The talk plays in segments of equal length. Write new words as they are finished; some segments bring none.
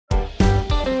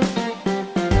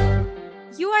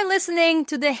are listening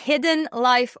to The Hidden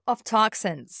Life of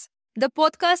Toxins, the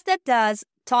podcast that does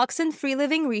toxin-free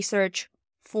living research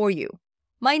for you.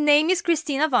 My name is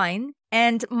Christina Vine,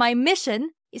 and my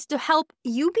mission is to help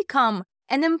you become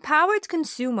an empowered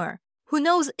consumer who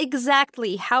knows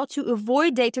exactly how to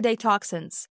avoid day-to-day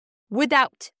toxins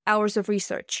without hours of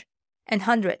research and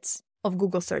hundreds of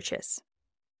Google searches.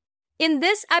 In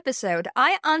this episode,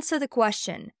 I answer the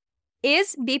question,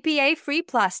 is BPA-free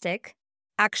plastic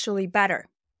actually better?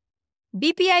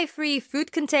 BPA-free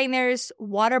food containers,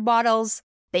 water bottles,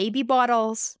 baby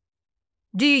bottles.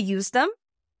 Do you use them?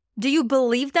 Do you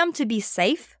believe them to be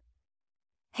safe?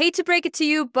 Hate to break it to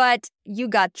you, but you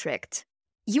got tricked.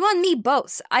 You and me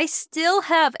both. I still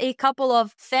have a couple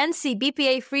of fancy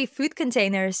BPA-free food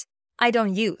containers I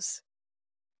don't use.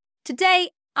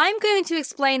 Today, I'm going to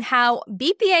explain how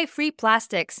BPA-free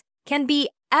plastics can be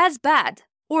as bad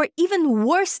or even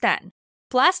worse than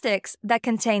plastics that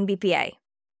contain BPA.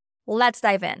 Let's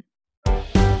dive in.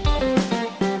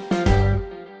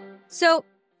 So,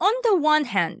 on the one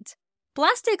hand,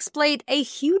 plastics played a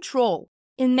huge role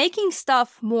in making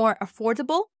stuff more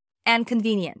affordable and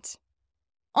convenient.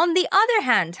 On the other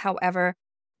hand, however,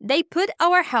 they put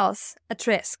our health at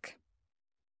risk.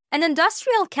 An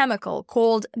industrial chemical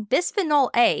called bisphenol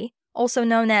A, also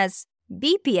known as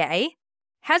BPA,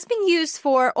 has been used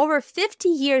for over 50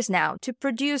 years now to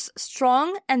produce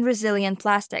strong and resilient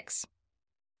plastics.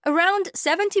 Around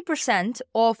 70%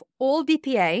 of all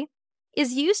BPA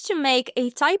is used to make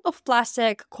a type of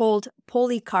plastic called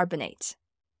polycarbonate.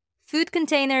 Food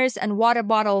containers and water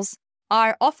bottles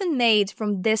are often made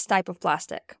from this type of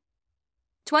plastic.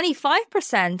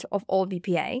 25% of all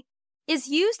BPA is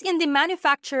used in the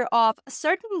manufacture of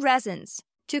certain resins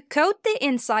to coat the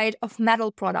inside of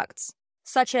metal products,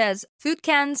 such as food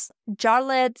cans, jar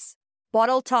lids,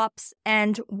 bottle tops,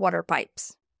 and water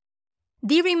pipes.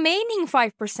 The remaining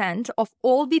 5% of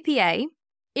all BPA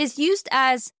is used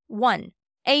as 1.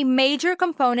 A major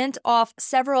component of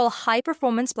several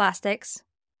high-performance plastics,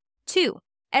 2.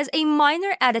 As a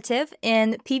minor additive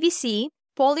in PVC,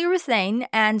 polyurethane,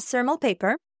 and thermal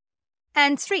paper,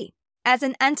 and 3. As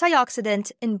an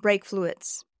antioxidant in brake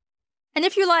fluids. And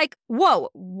if you're like, whoa,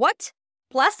 what?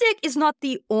 Plastic is not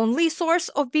the only source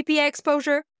of BPA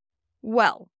exposure?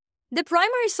 Well, the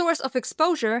primary source of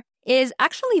exposure is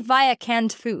actually via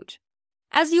canned food.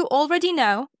 As you already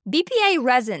know, BPA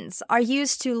resins are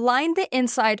used to line the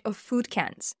inside of food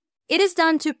cans. It is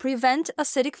done to prevent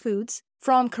acidic foods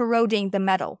from corroding the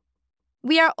metal.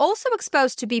 We are also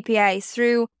exposed to BPA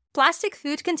through plastic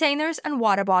food containers and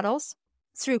water bottles,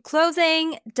 through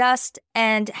clothing, dust,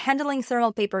 and handling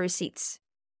thermal paper receipts.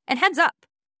 And heads up,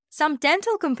 some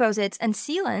dental composites and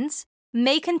sealants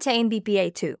may contain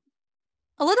BPA too.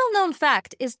 A little-known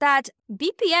fact is that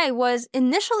BPA was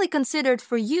initially considered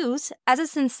for use as a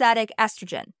synthetic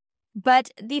estrogen, but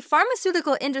the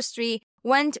pharmaceutical industry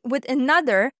went with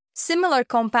another similar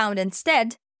compound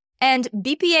instead, and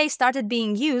BPA started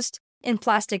being used in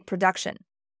plastic production.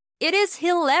 It is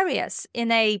hilarious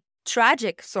in a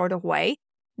tragic sort of way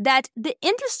that the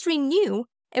industry knew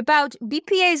about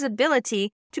BPA's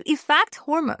ability to affect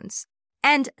hormones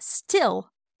and still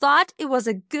thought it was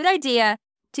a good idea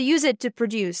to use it to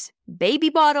produce baby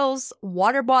bottles,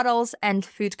 water bottles, and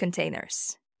food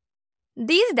containers.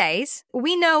 These days,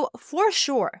 we know for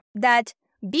sure that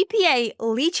BPA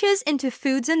leaches into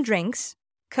foods and drinks,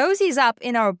 cozies up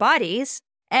in our bodies,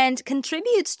 and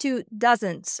contributes to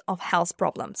dozens of health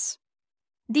problems.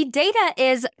 The data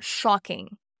is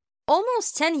shocking.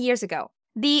 Almost 10 years ago,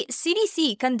 the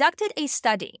CDC conducted a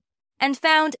study and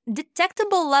found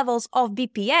detectable levels of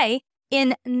BPA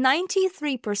in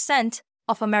 93%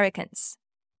 of Americans.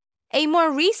 A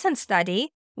more recent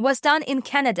study was done in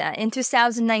Canada in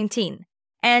 2019,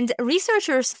 and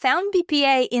researchers found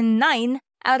BPA in 9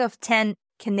 out of 10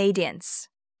 Canadians.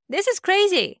 This is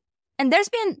crazy! And there's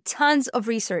been tons of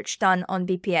research done on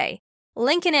BPA,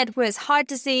 linking it with heart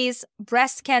disease,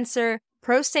 breast cancer,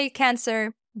 prostate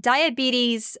cancer,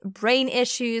 diabetes, brain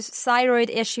issues, thyroid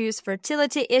issues,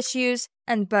 fertility issues,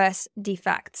 and birth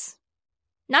defects.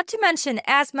 Not to mention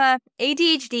asthma,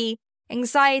 ADHD,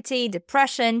 anxiety,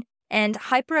 depression, and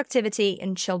hyperactivity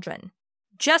in children,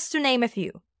 just to name a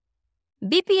few.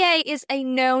 BPA is a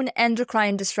known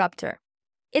endocrine disruptor.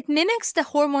 It mimics the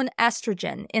hormone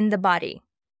estrogen in the body.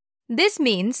 This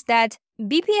means that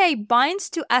BPA binds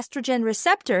to estrogen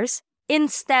receptors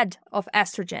instead of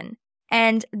estrogen,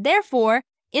 and therefore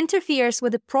interferes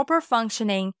with the proper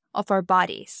functioning of our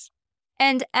bodies.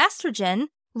 And estrogen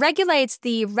regulates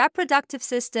the reproductive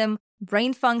system,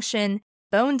 brain function,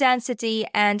 bone density,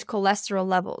 and cholesterol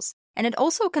levels. And it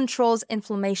also controls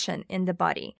inflammation in the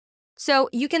body. So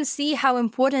you can see how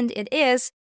important it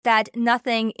is that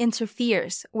nothing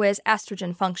interferes with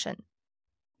estrogen function.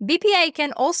 BPA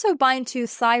can also bind to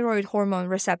thyroid hormone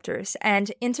receptors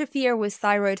and interfere with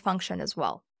thyroid function as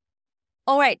well.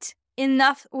 All right,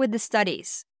 enough with the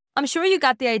studies. I'm sure you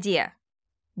got the idea.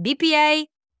 BPA,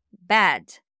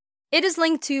 bad. It is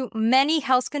linked to many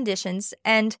health conditions,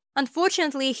 and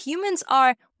unfortunately, humans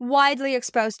are widely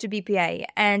exposed to BPA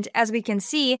and, as we can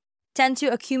see, tend to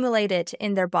accumulate it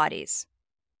in their bodies.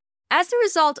 As a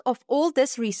result of all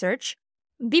this research,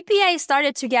 BPA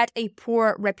started to get a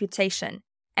poor reputation,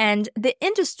 and the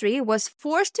industry was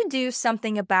forced to do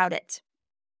something about it.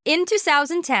 In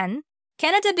 2010,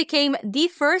 Canada became the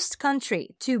first country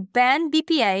to ban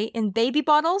BPA in baby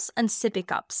bottles and sippy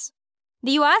cups.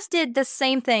 The US did the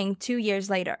same thing 2 years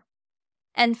later.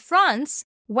 And France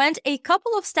went a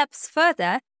couple of steps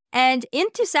further and in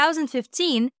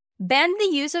 2015 banned the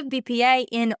use of BPA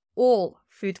in all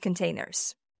food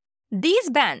containers. These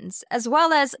bans, as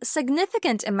well as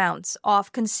significant amounts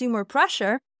of consumer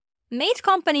pressure, made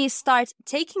companies start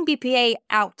taking BPA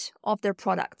out of their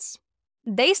products.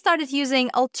 They started using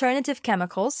alternative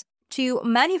chemicals to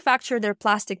manufacture their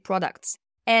plastic products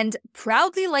and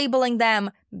proudly labeling them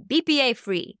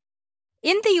BPA-Free.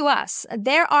 In the US,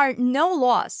 there are no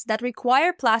laws that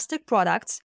require plastic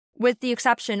products, with the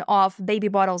exception of baby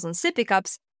bottles and sippy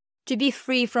cups, to be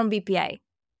free from BPA.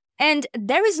 And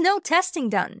there is no testing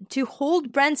done to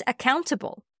hold brands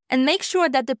accountable and make sure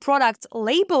that the products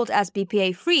labeled as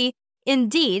BPA-free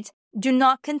indeed do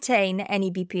not contain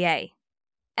any BPA.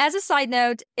 As a side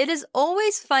note, it is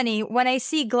always funny when I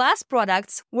see glass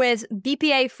products with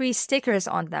BPA-free stickers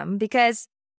on them because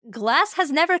glass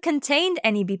has never contained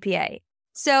any BPA.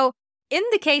 So, in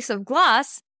the case of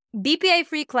glass,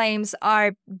 BPA-free claims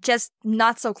are just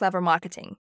not so clever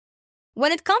marketing.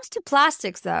 When it comes to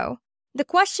plastics, though, the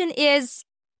question is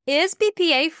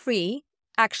BPA-free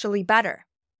actually better?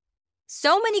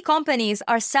 So many companies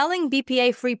are selling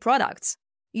BPA-free products.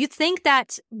 You'd think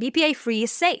that BPA-free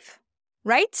is safe,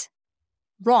 right?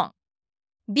 Wrong.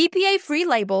 BPA-free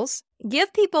labels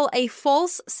give people a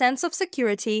false sense of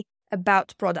security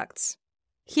about products.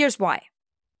 Here's why.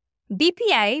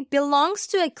 BPA belongs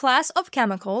to a class of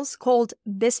chemicals called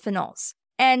bisphenols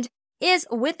and is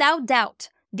without doubt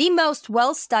the most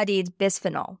well-studied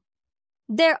bisphenol.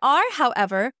 There are,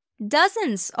 however,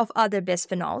 dozens of other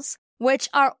bisphenols which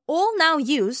are all now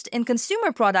used in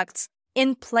consumer products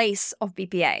in place of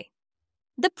BPA.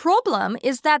 The problem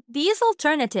is that these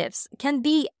alternatives can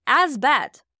be as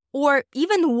bad or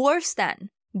even worse than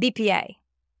BPA.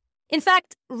 In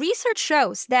fact, research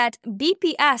shows that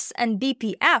BPS and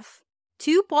BPF,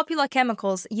 two popular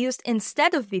chemicals used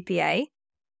instead of BPA,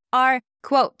 are,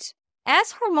 quote,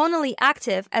 as hormonally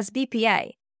active as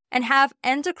BPA and have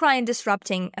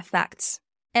endocrine-disrupting effects,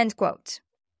 end quote.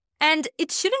 And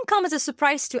it shouldn't come as a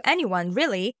surprise to anyone,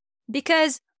 really,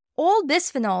 because all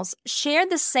bisphenols share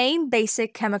the same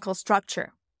basic chemical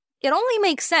structure. It only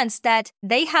makes sense that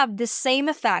they have the same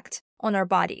effect on our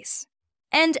bodies.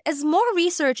 And as more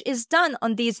research is done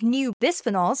on these new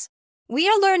bisphenols, we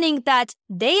are learning that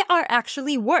they are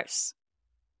actually worse.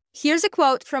 Here's a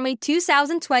quote from a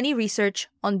 2020 research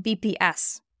on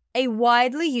BPS, a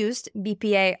widely used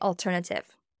BPA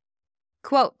alternative.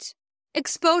 Quote,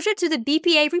 exposure to the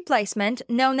BPA replacement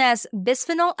known as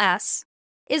bisphenol S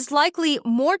is likely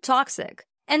more toxic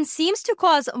and seems to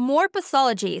cause more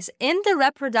pathologies in the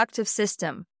reproductive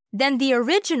system than the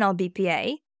original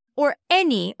BPA or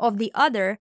any of the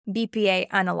other BPA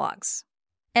analogs.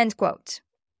 End quote.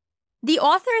 The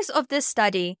authors of this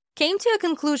study came to a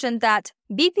conclusion that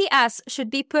BPS should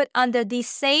be put under the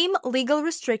same legal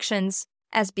restrictions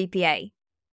as BPA.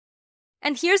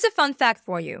 And here's a fun fact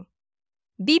for you.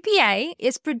 BPA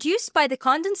is produced by the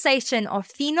condensation of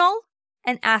phenol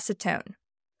and acetone.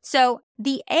 So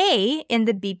the A in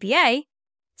the BPA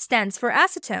stands for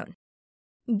acetone.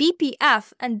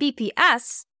 BPF and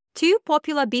BPS, two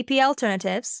popular BPA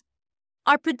alternatives,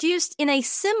 are produced in a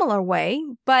similar way,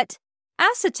 but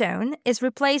acetone is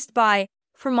replaced by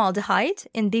formaldehyde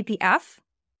in BPF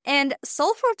and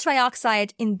sulfur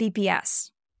trioxide in BPS,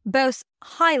 both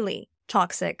highly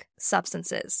toxic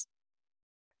substances.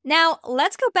 Now,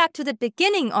 let's go back to the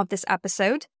beginning of this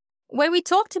episode, where we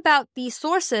talked about the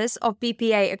sources of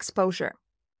BPA exposure.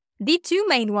 The two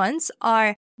main ones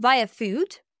are via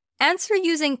food and through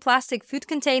using plastic food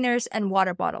containers and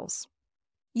water bottles.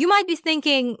 You might be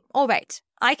thinking, all right,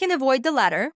 I can avoid the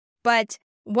latter, but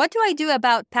what do I do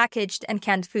about packaged and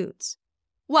canned foods?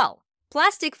 Well,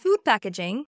 plastic food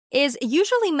packaging is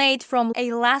usually made from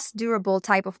a less durable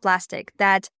type of plastic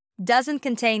that doesn't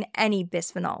contain any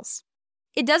bisphenols.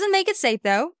 It doesn't make it safe,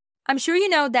 though, I'm sure you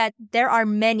know that there are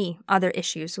many other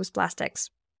issues with plastics.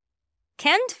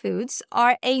 Canned foods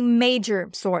are a major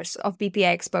source of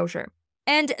BPA exposure.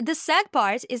 And the sad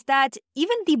part is that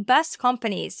even the best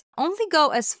companies only go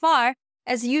as far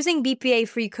as using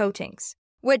BPA-free coatings,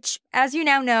 which, as you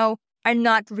now know, are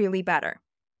not really better.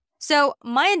 So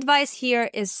my advice here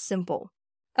is simple.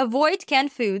 Avoid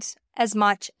canned foods as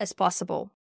much as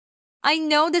possible. I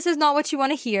know this is not what you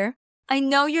want to hear. I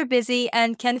know you're busy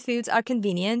and canned foods are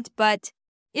convenient, but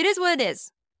it is what it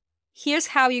is. Here's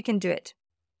how you can do it.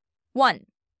 1.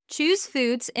 Choose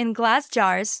foods in glass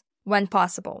jars when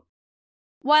possible.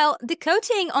 While the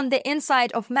coating on the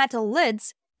inside of metal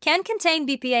lids can contain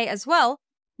BPA as well,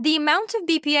 the amount of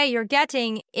BPA you're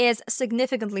getting is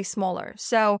significantly smaller,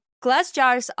 so glass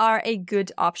jars are a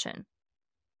good option.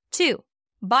 2.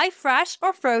 Buy fresh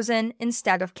or frozen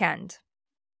instead of canned.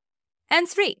 And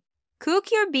 3.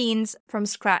 Cook your beans from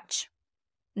scratch.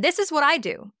 This is what I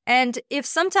do, and if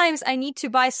sometimes I need to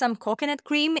buy some coconut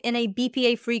cream in a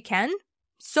BPA-free can,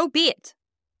 so be it.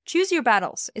 Choose your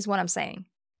battles, is what I'm saying.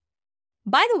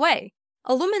 By the way,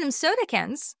 aluminum soda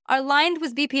cans are lined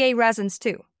with BPA resins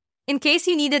too, in case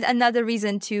you needed another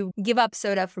reason to give up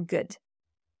soda for good.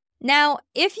 Now,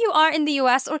 if you are in the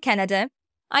US or Canada,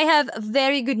 I have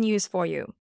very good news for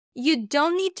you. You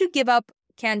don't need to give up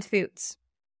canned foods.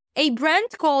 A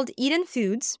brand called Eden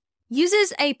Foods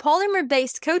uses a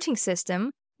polymer-based coating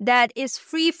system that is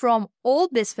free from all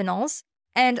bisphenols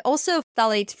and also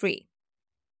phthalate-free.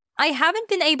 I haven't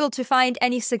been able to find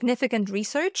any significant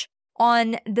research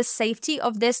on the safety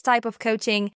of this type of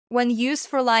coating when used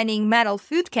for lining metal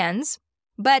food cans,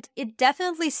 but it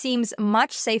definitely seems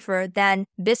much safer than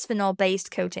bisphenol-based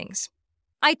coatings.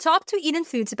 I talked to Eden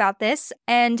Foods about this,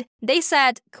 and they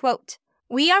said, quote,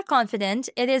 "We are confident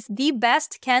it is the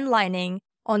best can lining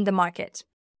on the market."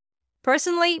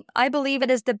 Personally, I believe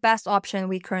it is the best option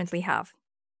we currently have.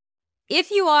 If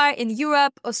you are in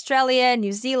Europe, Australia,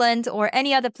 New Zealand, or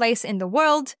any other place in the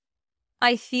world,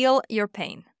 I feel your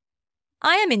pain.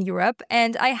 I am in Europe,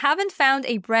 and I haven't found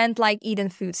a brand like Eden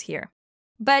Foods here.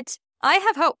 But I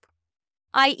have hope.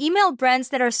 I emailed brands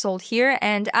that are sold here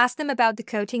and asked them about the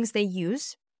coatings they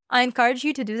use. I encourage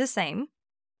you to do the same.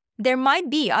 There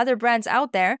might be other brands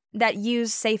out there that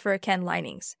use safer can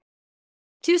linings.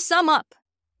 To sum up,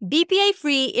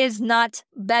 BPA-free is not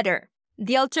better.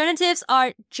 The alternatives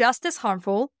are just as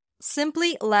harmful,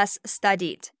 simply less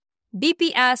studied.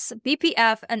 BPS,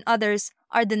 BPF, and others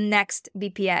are the next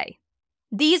BPA.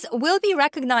 These will be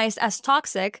recognized as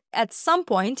toxic at some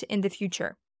point in the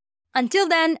future. Until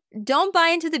then, don't buy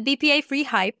into the BPA-free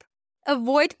hype,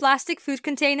 avoid plastic food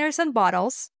containers and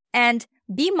bottles, and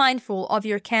be mindful of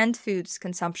your canned foods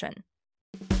consumption.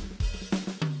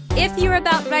 If you're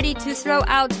about ready to throw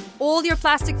out all your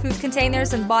plastic food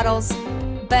containers and bottles,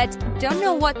 but don't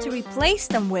know what to replace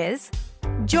them with,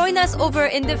 join us over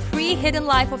in the free Hidden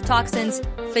Life of Toxins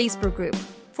Facebook group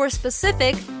for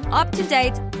specific,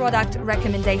 up-to-date product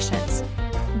recommendations.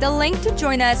 The link to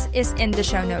join us is in the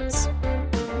show notes.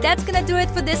 That's gonna do it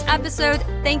for this episode.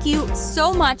 Thank you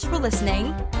so much for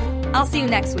listening. I'll see you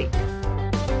next week.